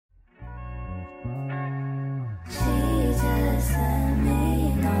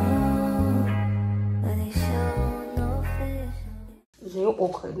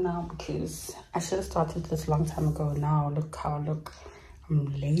awkward now because I should have started this a long time ago. Now look how I look. I'm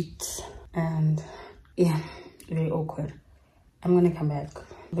late and yeah, very awkward. I'm gonna come back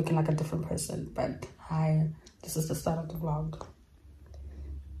looking like a different person, but hi, this is the start of the vlog.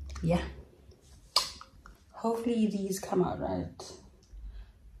 Yeah, hopefully these come out right.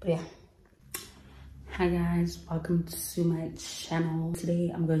 But yeah, hi guys, welcome to my channel.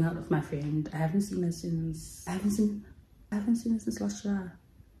 Today I'm going out with my friend. I haven't seen her since last year.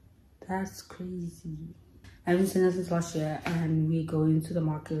 That's crazy. I haven't seen her since last year, and we're going to the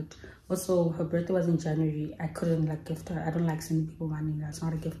market. Also, her birthday was in January. I couldn't like gift her. I don't like sending people money. That's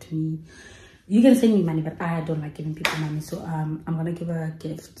not a gift to me. You can send me money, but I don't like giving people money. So I'm gonna give her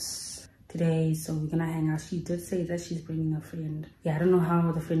gifts today. So we're gonna hang out. She did say that she's bringing a friend. Yeah, I don't know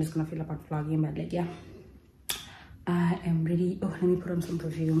how the friend is gonna feel about vlogging, but like, yeah, I am ready. Oh, let me put on some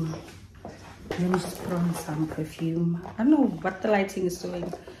perfume. Let me just put on some perfume. I don't know what the lighting is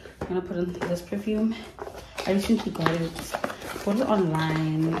doing. I'm gonna put on this perfume. I recently got it. Bought it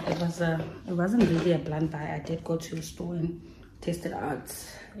online. It wasn't really a blind buy. I did go to a store and test it out.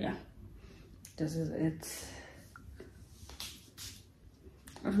 Yeah, this is it.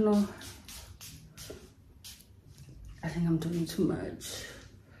 I don't know. I think I'm doing too much.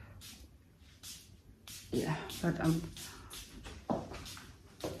 Yeah, but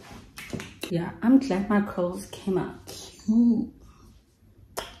I'm glad my curls came out cute.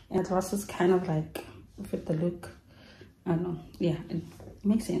 And it was just kind of like fit the look. I don't know. Yeah, it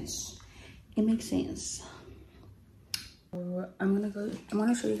makes sense. It makes sense. So I'm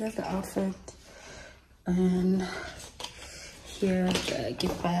gonna show you guys the outfit. And here's the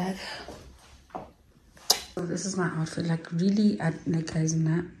gift bag. So this is my outfit. Like really, like guys,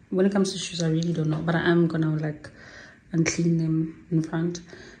 when it comes to shoes, I really don't know. But I am gonna like unclean them in front.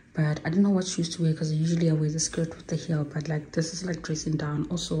 But I don't know what shoes to wear because usually I wear the skirt with the heel. But like this is like dressing down.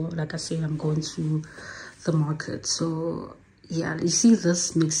 Also, like I said, I'm going to the market. So yeah, you see,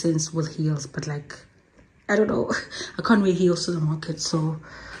 this makes sense with heels. But like, I don't know. I can't wear heels to the market. So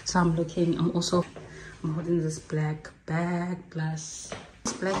I'm looking. I'm holding this black bag plus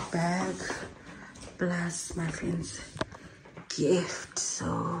my friend's gift.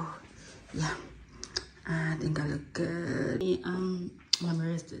 So yeah, I think I look good. My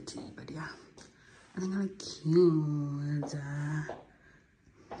mirror is dirty, but yeah, I think I look cute.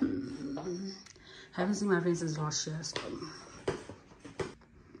 I haven't seen my friend since last year, so.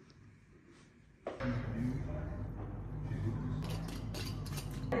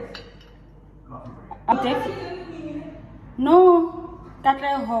 I'm definitely no, that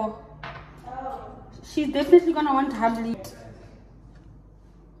like her. She's definitely gonna want tablet.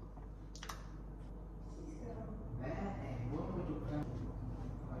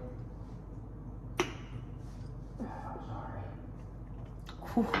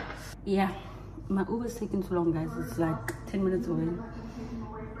 Yeah, my Uber is taking too long, guys. It's like 10 minutes away.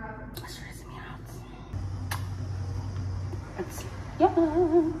 It's stressing me out. Yeah.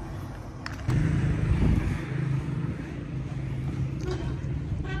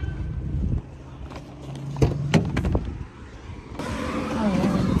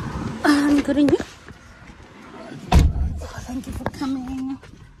 I'm good in you. Oh, thank you for coming.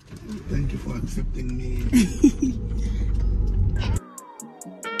 Thank you for accepting me.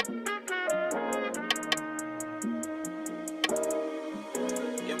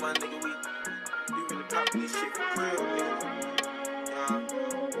 This shit for real, nigga.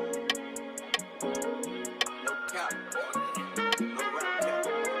 No cap, boy. No rap cap.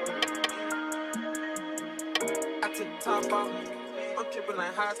 I took the top off. I'm tripping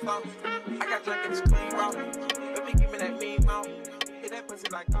like hot sauce. I got drunk in the screen rock. Baby, give me that mean mouth. Hit that pussy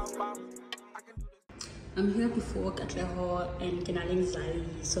like golf ball. I'm here before Katleho and Kenaling Zai,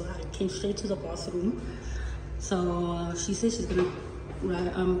 so I came straight to the bathroom. So she said she's gonna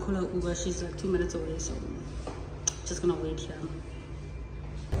call her Uber. She's like 2 minutes away, so just gonna wait here.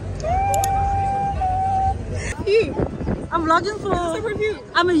 You, I'm vlogging for.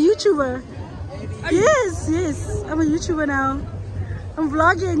 I'm a YouTuber. Yes, I'm a YouTuber now. I'm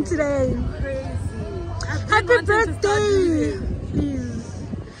vlogging today. Crazy. Happy birthday! Please.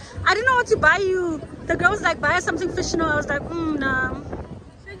 I didn't know what to buy you. The girl was like, buy us something fictional. I was like, nah.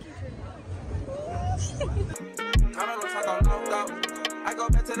 Thank you. I go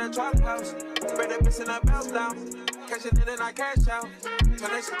back to the trap house. Spread that bitch in that bounce down. Cash it in and I cash out. Turn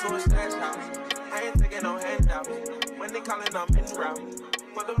that shit to a stash house. I ain't taking no handouts. When they calling, I'm in route.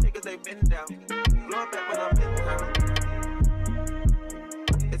 For them niggas, they been down. Blow back when I'm in town.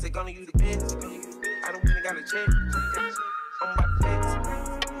 Is it gonna use the bins? I don't really got a check. I'm about to flex.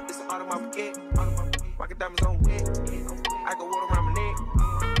 It's an auto my forget. Rocket diamonds on wet. I go water around my neck.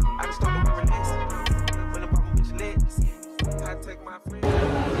 She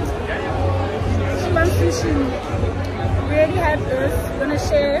wants sushi. We already had this. We're gonna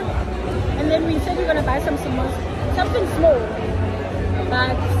share. And then we said we're gonna buy some samosas. Something small.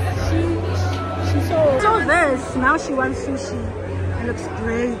 But she saw this. Now she wants sushi. It looks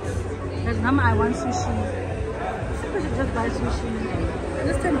great. Like, Mama, I want sushi. I think we should just buy sushi.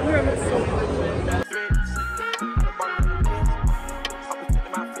 This tempura looks so good.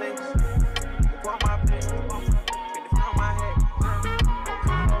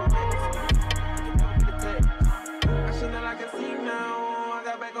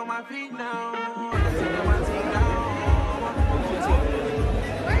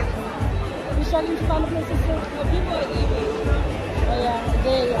 You're struggling to find a place to sit? Oh, people are eating. Oh yeah,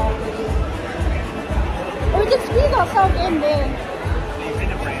 there you are. Or we can squeeze ourselves in there.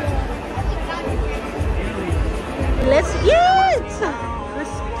 Let's eat!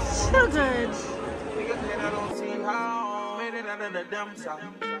 It's so good. I don't see how made it out of the dump side.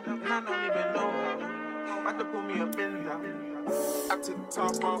 And I don't even know how. About to pull me a bend down. I took the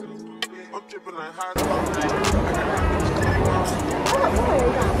top off. I'm dripping like hot sauce.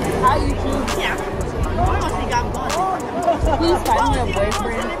 How you keep? Yeah. Please find me a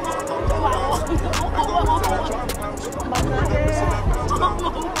boyfriend.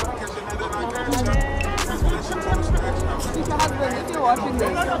 Future husband, if you're watching this,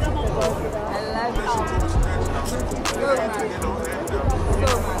 I love you.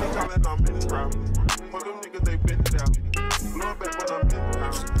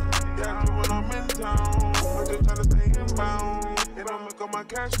 So much.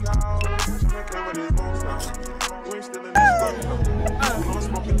 Cash cow, with his bones down. We ain't still in this phone. I'm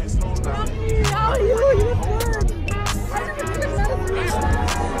smoking this phone down. Oh, you look good. I just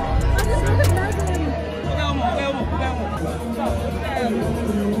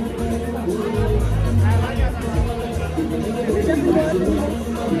look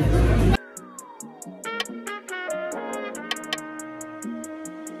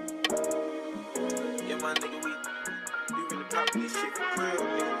Yeah, my nigga, we really popping this shit for real,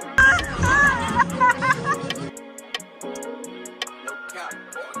 nigga. No cap,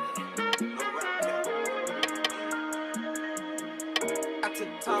 no rap cap. I took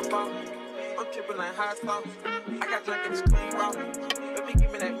the top off. I'm tripping like hot sauce. I got drunk in the screen raw. Baby,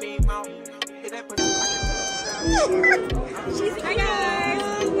 give me that mean mouth. Hit that pussy. Hi guys,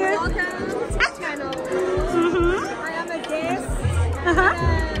 welcome to my channel. I am a guest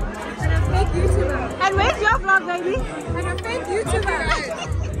and a fake YouTuber. And where's your vlog, baby? I'm a fake YouTuber.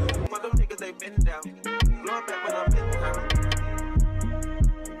 Mother niggas, they bend down. Blow up back when I'm in town.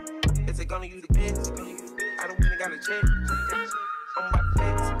 Is it gonna use the kids? I don't really got a check. I'm about to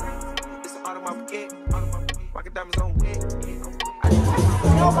flex. It's an automatic baguette. Rocket diamonds on wet. I just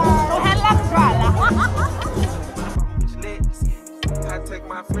I take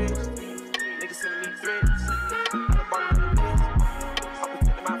my friends. Niggas sending me threats. I'm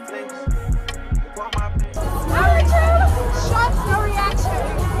protecting my flex. My bitch. Number 2, shots, no reaction.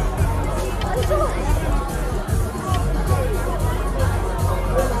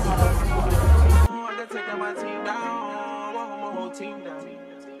 I'm just taking my team down. My whole team down.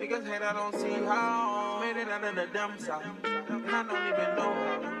 Niggas hate I don't see how. Made it out of the dump side. And I don't even know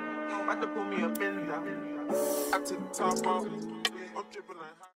how. About to pull me a bend down. I took the top off. I'm dripping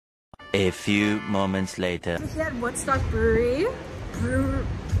like hot. A few moments later. We're here at Woodstock Brewery.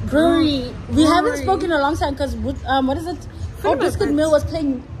 Brewery. We haven't spoken in a long time because what is it? Oh, Biscuit Mill was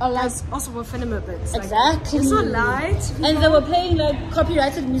playing a lot. That's also for cinema bits. Exactly. It's so light. And they were playing like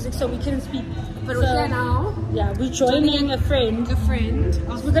copyrighted music, so we couldn't speak. But we're here now. Yeah, we're joining a friend.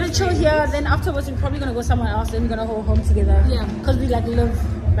 We're gonna chill here. Then afterwards, we're probably gonna go somewhere else. Then we're gonna go home together. Yeah. Because we like live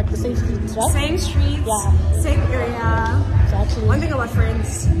like the same streets, right? Same streets. Yeah. Same area. Exactly. One thing about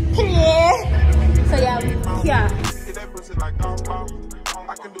friends. Yeah. So yeah, yeah. Hit that pussy like golf ball.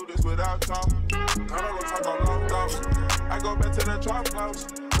 I can do this without talk. I don't talk on long dogs. I go back to the trap house.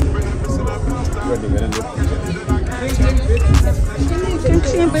 Bring that bitch to the house down.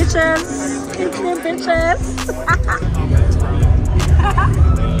 Clean bitches. Clean bitches.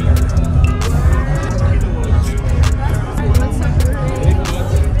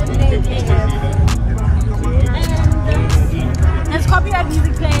 And there's copyright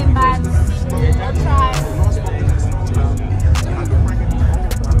music playing, but I'll try.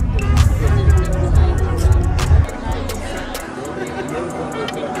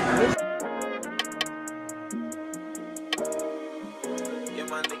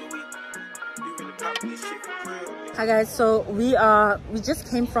 Hi guys, so we just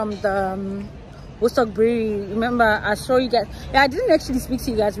came from the Woodstock Brewery. Remember, I saw you guys. Yeah, I didn't actually speak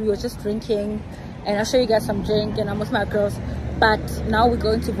to you guys. We were just drinking, and I show you guys some drink, and I'm with my girls. but now we're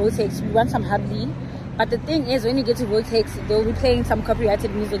going to Vortex. We want some Habli. But the thing is, when you get to Vortex, they'll be playing some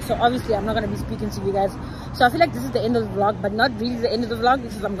copyrighted music. So obviously, I'm not going to be speaking to you guys. So I feel like this is the end of the vlog, but not really the end of the vlog,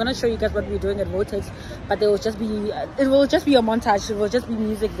 because I'm going to show you guys what we're doing at Vortex. But there will just be, it will just be a montage. It will just be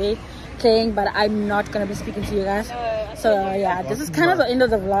music there playing, but I'm not going to be speaking to you guys. So yeah, this is kind of the end of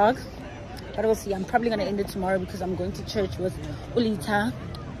the vlog. But we'll see. I'm probably going to end it tomorrow because I'm going to church with Ulita.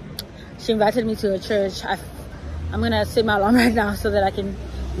 She invited me to her church. I'm going to set my alarm right now so that I can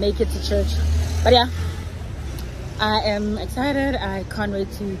make it to church. But yeah, I am excited. I can't wait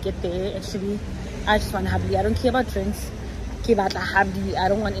to get there. Actually, I just want Habli. I don't care about drinks. I care about Habli. I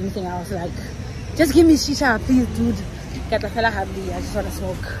don't want anything else. Like, just give me shisha, please, dude. Get the fella Habli. I just want to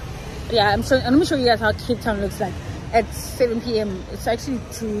smoke. But yeah, let me show you guys how Cape Town looks like at 7 p.m. It's actually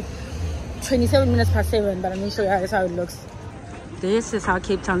 27 minutes past 7, but I'm going to show you guys how it looks. This is how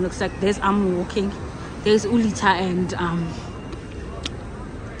Cape Town looks like. There's walking. There's Ulita and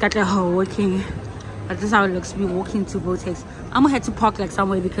Kataho walking. But this is how it looks. We're walking to Vortex. I'm gonna have to park like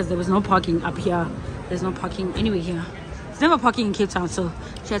somewhere because there was no parking up here. There's no parking anywhere here. There's never parking in Cape Town, so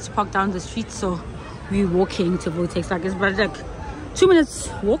she had to park down the street. So we're walking to Vortex. Like it's about like 2 minutes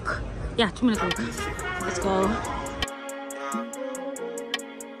walk. Yeah, 2 minutes walk. Let's go.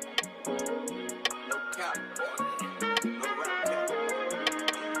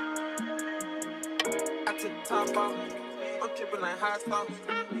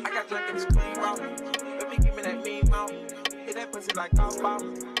 I got drunk in this clean raw. Baby, give me that mean mouth. Hit that pussy like golf ball.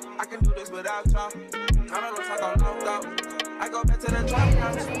 I can do this without y'all. I don't look like I'm locked out. I go back to the trap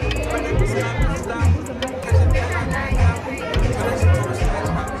house. Bring that pussy like I'm down. Catch it down like I got. Turn that shit to a stash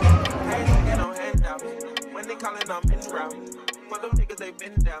house. I ain't taking no handouts. When they callin', I'm in route. For them niggas, they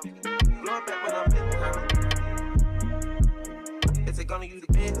been down. Blow it back when I'm in town. Is it gonna use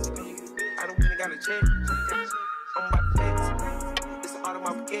the kids? I don't really got a check. I'm about to flex. Out of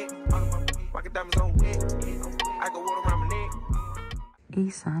my pocket, rocket diamonds on wet. I go water around my neck. Hey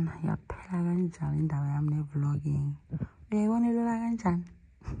son, yaphela kanjani indawo yami ne-vlogging? Uyayibonela kanjani?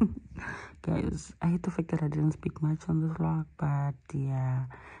 Guys, I hate the fact that I didn't speak much on this vlog, but yeah,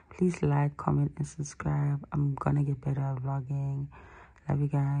 please like, comment, and subscribe. I'm gonna get better at vlogging. Love you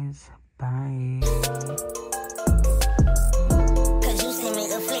guys. Bye.